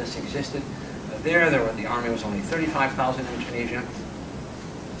 Nothing like this existed. The army was only 35,000 in Tunisia.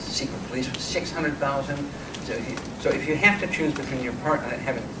 The secret police was 600,000. So if you have to choose between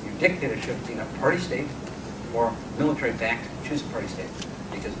having your dictatorship being a party state or military-backed, choose a party state.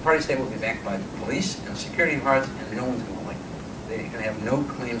 Because the party state will be backed by police and security guards, and no one's going to like them. They're going to have no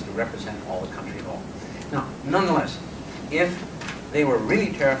claims to represent all the country at all. Now, nonetheless, if they were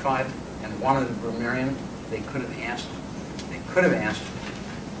really terrified and wanted to marry him, they could have asked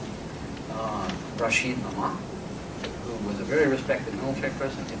Rashid Ahmad, who was a very respected military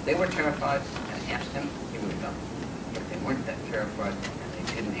person. If they were terrified and asked him, he would have done it. But they weren't that terrified, and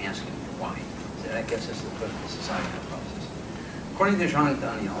they didn't ask him why. So that gets us to the political society hypothesis. According to Jean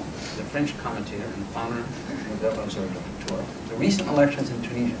Daniel, the French commentator and founder of the Observatoire, the recent elections in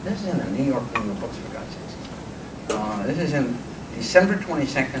Tunisia, this is in the New York books, for God's sakes. This is in December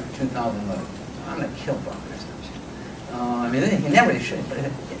 22nd, 2011. I'm going to kill Bob next time. I mean, he never should, but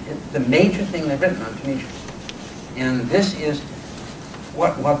it's the major thing they've written on Tunisia. And this is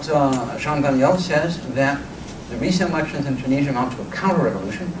what Jean Daniel says, that the recent elections in Tunisia amount to a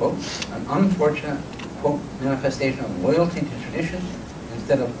counter-revolution, quote, an unfortunate, quote, manifestation of loyalty to tradition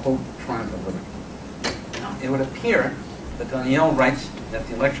instead of, quote, triumph of liberty. Now, it would appear that Daniel writes that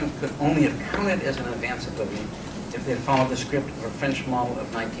the elections could only have counted as an advance of liberty if they had followed the script of a French model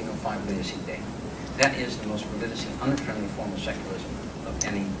of 1905 Laïcité Day. That is the most religiously unfriendly form of secularism of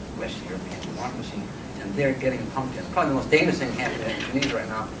any West European democracy, and they're getting pumped in. Probably the most dangerous thing happening in Tunisia right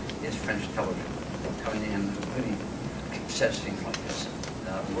now is French television coming in and really says things like this,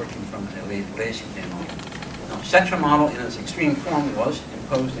 working from a Laïcité model. Now, such a model in its extreme form was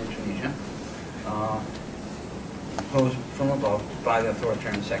imposed in Tunisia, imposed from above by the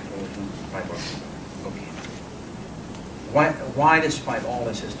authoritarian secularism by Wallace. Okay. Why, despite all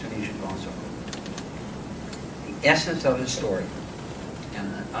this, has Tunisia gone so good? The essence of his story, and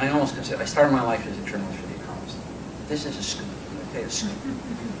I almost consider, I started my life as a journalist for The Economist. This is a scoop. I'm going to tell you a scoop.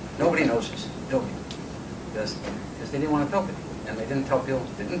 Nobody knows this. Nobody. Because they didn't want to tell people. And they didn't tell people,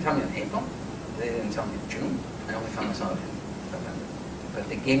 they didn't tell me in April, they didn't tell me in June, I only found this out in November. But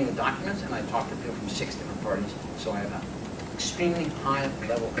they gave me the documents, and I talked to people from 6 different parties, so I have an extremely high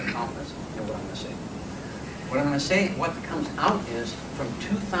level of confidence in what I'm going to say. What I'm going to say, what comes out is, from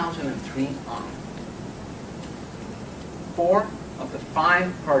 2003 on, 4 of the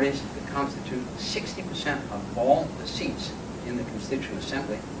 5 parties that constitute 60% of all the seats in the Constituent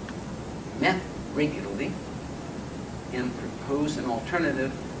Assembly met regularly and proposed an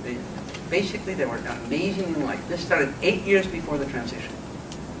alternative. Basically, they were amazing in life. This started 8 years before the transition.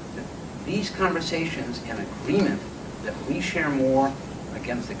 These conversations and agreement that we share more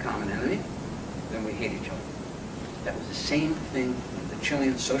against the common enemy than we hate each other. That was the same thing the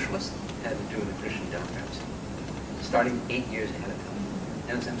Chilean socialists had to do with the Christian Democrats, starting 8 years ahead of time.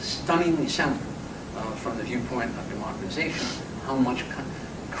 And it's stunningly similar from the viewpoint of democratization, how much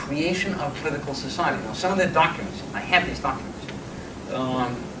creation of political society. Now, some of the documents, I have these documents.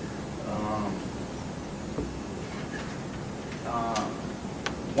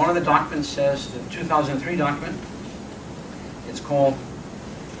 One of the documents says, the 2003 document, it's called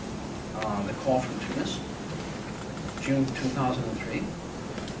The Call from Tunis, June 2003.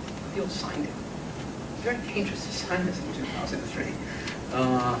 People signed it. It's very dangerous to sign this in 2003.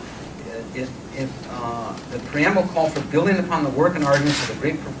 The preamble called for building upon the work and arguments of the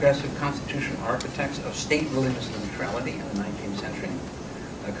great progressive constitutional architects of state religious neutrality in the 19th century,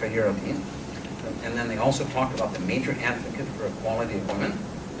 Kayir. And then they also talked about the major advocate for equality of women,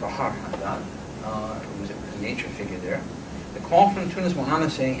 Tahar Haddad, who was a major figure there. The call from Tunis went on to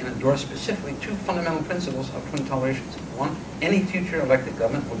say and endorse specifically 2 fundamental principles of twin tolerations. One, any future elected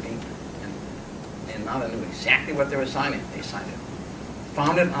government would be, and now they knew exactly what they were signing, they signed it,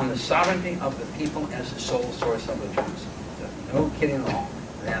 founded on the sovereignty of the people as the sole source of legitimacy. So, no kidding at all,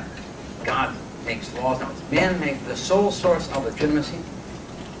 that God makes laws. Now, it's man make the sole source of legitimacy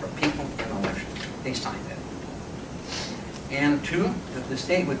for people in elections. They signed that. And 2, that the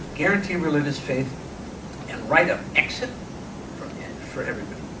state would guarantee religious faith and right of exit for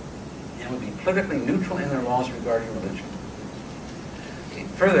everybody, and would be politically neutral in their laws regarding religion. Okay.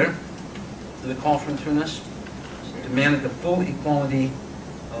 Further, the call from Tunis demanded the full equality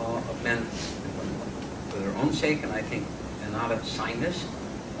of men and women for their own sake, and I think Ennahda signed this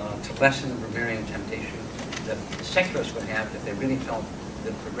to lessen the Vermeerian temptation that the secularists would have if they really felt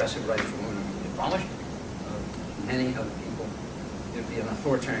that progressive rights for women would be abolished. Many of the people, there would be an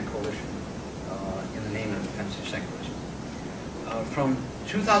authoritarian coalition in the name of defensive secularism. From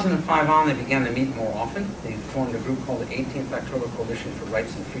 2005 on, they began to meet more often. They formed a group called the 18th October Coalition for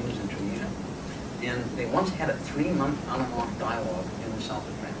Rights and Freedoms in Tunisia. And they once had a 3-month on-and-off dialogue in the south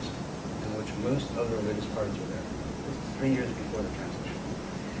of France, in which most of the religious parties were there. This is 3 years before the transition.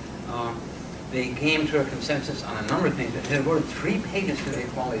 They came to a consensus on a number of things. They devoted 3 pages to the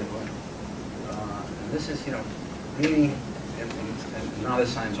equality of women. And this is, really, and now this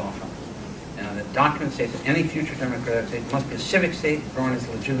signs off on it. The document states that any future democratic state must be a civic state drawing its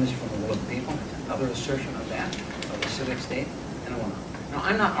legitimacy from the will of the people. Another assertion of that, of the civic state, and on. Now,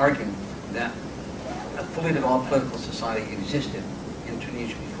 I'm not arguing that a fully developed political society existed in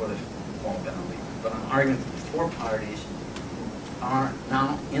Tunisia before the fall of Ben Ali, but I'm arguing that the 4 parties are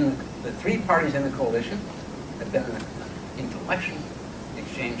now in the 3 parties in the coalition have been in an intellectual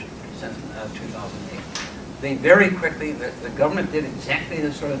exchange since 2008. They very quickly, the government did exactly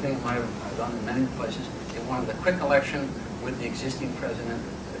the sort of thing it might have done in many places. They wanted a quick election with the existing president,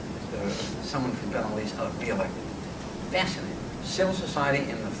 someone from Ben Ali's re-elected. Fascinating. Civil society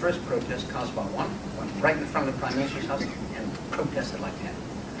in the first protest, Kasbah 1, went right in front of the Prime Minister's house and protested like that.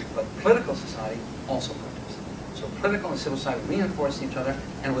 But political society also protested. So political and civil society reinforced each other,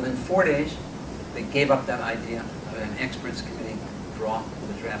 and within 4 days, they gave up that idea of an experts committee draw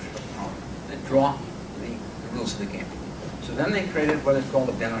the draft draw the rules of the game. So then they created what is called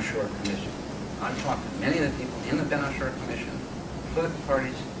the Ben Ashur Commission. I've talked to many of the people in the Ben Ashur Commission, political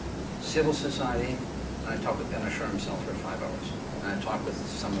parties, civil society, and I talked with Ben Ashur himself for 5 hours. And I talked with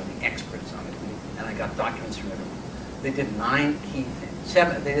some of the experts on the committee, and I got documents from everyone. They did 9 key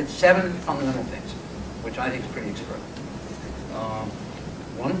things. They did 7 fundamental things, which I think is pretty extraordinary.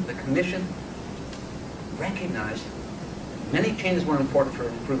 One, the commission recognized many changes were important for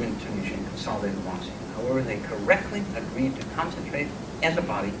improving Tunisian consolidated democracy. However, they correctly agreed to concentrate as a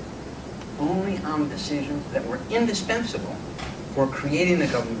body only on decisions that were indispensable for creating a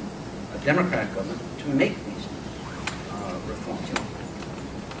government, a democratic government, to make these reforms. You know,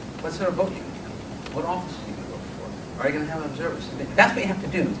 what sort of vote you have? What offices are you going to vote for? Are you going to have observers? That's what you have to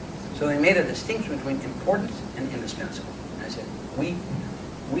do. So they made a distinction between importance and indispensable. And I said, we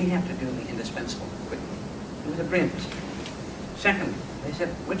have to do the indispensable quickly. It was a brilliant decision. Secondly, they said,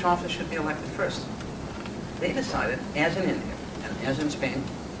 which office should be elected first? They decided, as in India and as in Spain,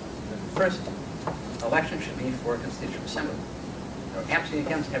 the first election should be for a constituent assembly. They were absolutely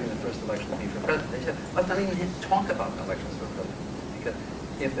against having the first election to be for president. They said, let's not even talk about elections for president. Because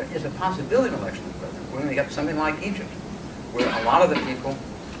if there is a possibility of election for president, we're going to get something like Egypt, where a lot of the people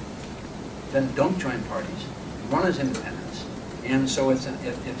then don't join parties, run as independents, and so it's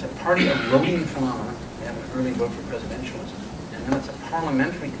a party eroding phenomenon to have an early vote for presidentialism, and then it's a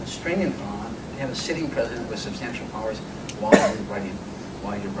parliamentary constraining phenomenon to have a sitting president with substantial powers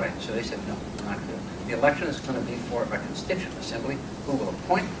while you're writing. So they said, no, we're not going to do it. The election is going to be for a constituent assembly who will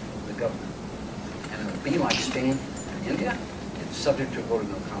appoint the government, and it will be like Spain and India. It's subject to a vote of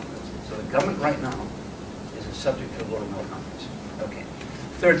no confidence. So the government right now is subject to a vote of no confidence. Okay.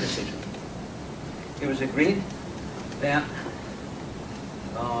 Third decision. It was agreed that,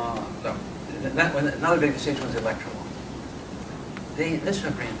 another big decision was electoral law. This was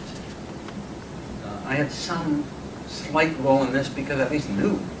a brilliant decision. I had some slight role in this because I at least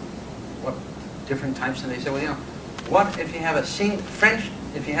knew what different types, and they said, well, you know, what if you have a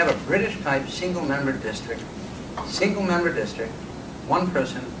if you have a British type single-member district, one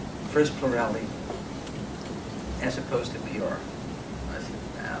person, first plurality, as opposed to PR. I said,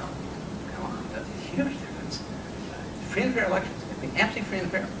 well, come on, that's a huge difference. Free and fair elections, it'd be absolutely free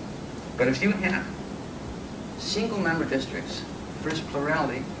and fair. But if you have single-member districts, first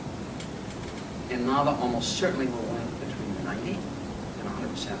plurality, and NAVA almost certainly will win between 90 and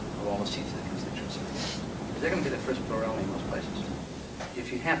 100% of all the seats in the constituency. They're going to be the first plurality in most places. If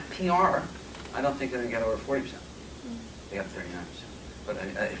you have PR, I don't think they're going to get over 40%. They got 39%. But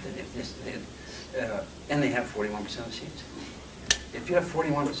and they have 41% of the seats. If you have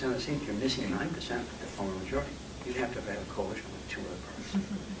 41% of the seats, you're missing 9% to form a majority. You'd have to have a coalition with two other parties.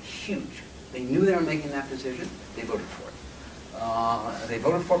 Huge. They knew they were making that decision. They voted for it. They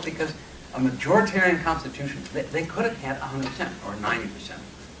voted for it because a majoritarian constitution, they could have had 100% or 90%.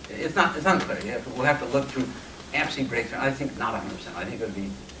 It's not unclear. We'll have to look through absolute breakthrough. I think not 100%. I think it would be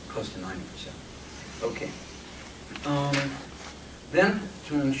close to 90%. Okay. Then,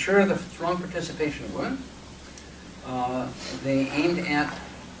 to ensure the strong participation of women, they aimed at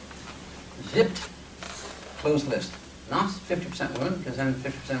zipped closed list. Not 50% women, because then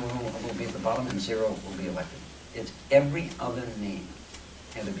 50% of women will be at the bottom and 0 will be elected. It's every other name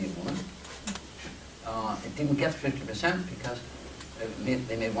had to be a woman. It didn't get 50% because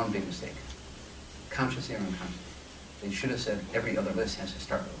they made one big mistake, consciously or unconsciously. They should have said every other list has to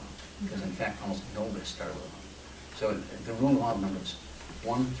start with a woman, because in fact almost no list started with a woman. So the rule of odd numbers,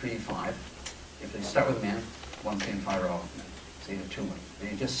 1, 3, 5. If they start with a man, 1, 3, and 5 are all men. So you have 2 women.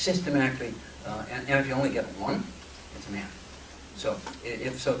 They just systematically, and if you only get 1, it's a man. So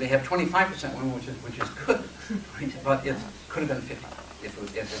so they have 25% women, which is good, but it could have been 50 if it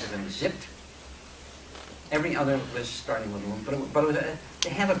had been zipped. Every other list starting with a woman, but they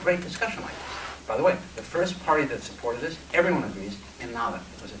have a great discussion like this. By the way, the first party that supported this, everyone agrees, and NAVA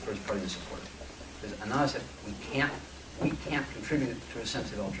was the first party that supported it. Because NAVA said, we can't contribute to a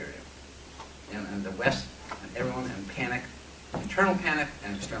sense of Algeria. And the West, and everyone, and panic, internal panic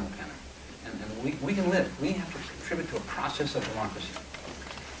and external panic. And we can live. We have to contribute to a process of democracy.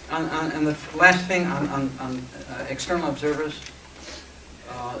 And the last thing on external observers,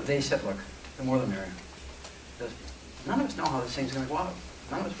 they said, look, the more the merrier. Because none of us know how this thing's going to go out.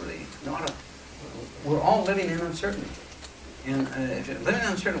 None of us really know how to. We're all living in uncertainty. And if you're living in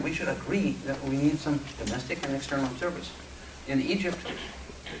uncertainty, we should agree that we need some domestic and external observers. In Egypt,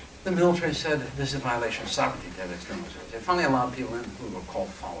 the military said this is a violation of sovereignty to have external observers. They finally allowed people in who were called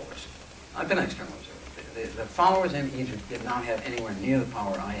followers. I've been an external observer. The followers in Egypt did not have anywhere near the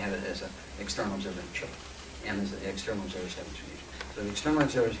power I had as an external observer in Chile, and as the external observers have in Tunisia. So the external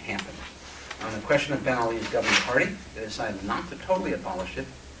observers happened. On the question of Ben Ali's governing party, they decided not to totally abolish it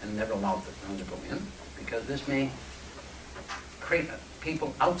and never allowed them to go in, because this may create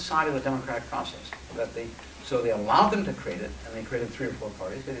people outside of the democratic process. So they allowed them to create it, and they created 3 or 4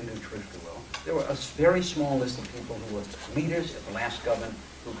 parties. They didn't do terrifically well. There were a very small list of people who were leaders at the last government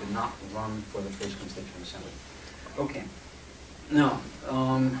who could not run for the first Constituent Assembly. Okay. Now,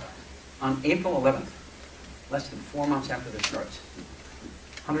 on April 11th, less than 4 months after this starts,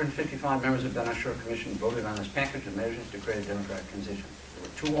 155 members of the National Commission voted on this package of measures to create a democratic transition.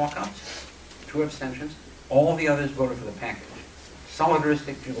 There were 2 walkouts, 2 abstentions. All the others voted for the package.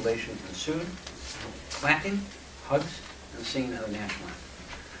 Solidaristic jubilation ensued, clapping, hugs, and singing of the national anthem.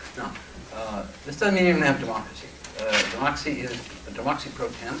 Now, this doesn't mean you're going to have democracy. Democracy is a democracy pro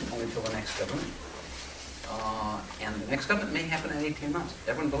tem only until the next government. And the next government may happen in 18 months.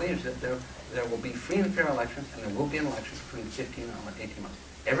 Everyone believes that there will be free and fair elections, and there will be an election between 15 and 18 months.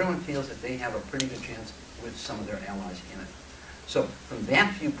 Everyone feels that they have a pretty good chance with some of their allies in it. So from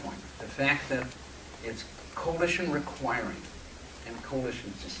that viewpoint, the fact that it's coalition requiring and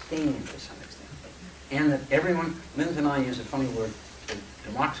coalition sustaining to some extent, and that everyone, Linz and I use a funny word, that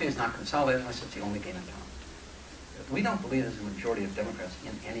democracy is not consolidated unless it's the only game in town. We don't believe there's a majority of Democrats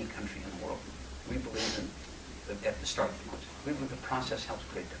in any country in the world. We believe in at the start of democracy. We believe the process helps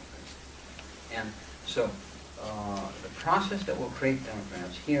create democracy. And so the process that will create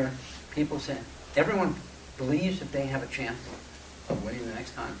Democrats here, people say, everyone believes that they have a chance of winning the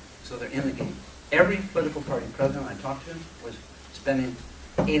next time, so they're in the game. Every political party president I talked to was spending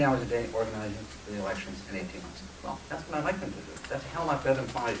 8 hours a day organizing the elections in 18 months. Well, that's what I'd like them to do. That's a hell of a lot better than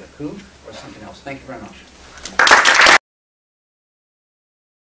fighting a coup or something else. Thank you very much.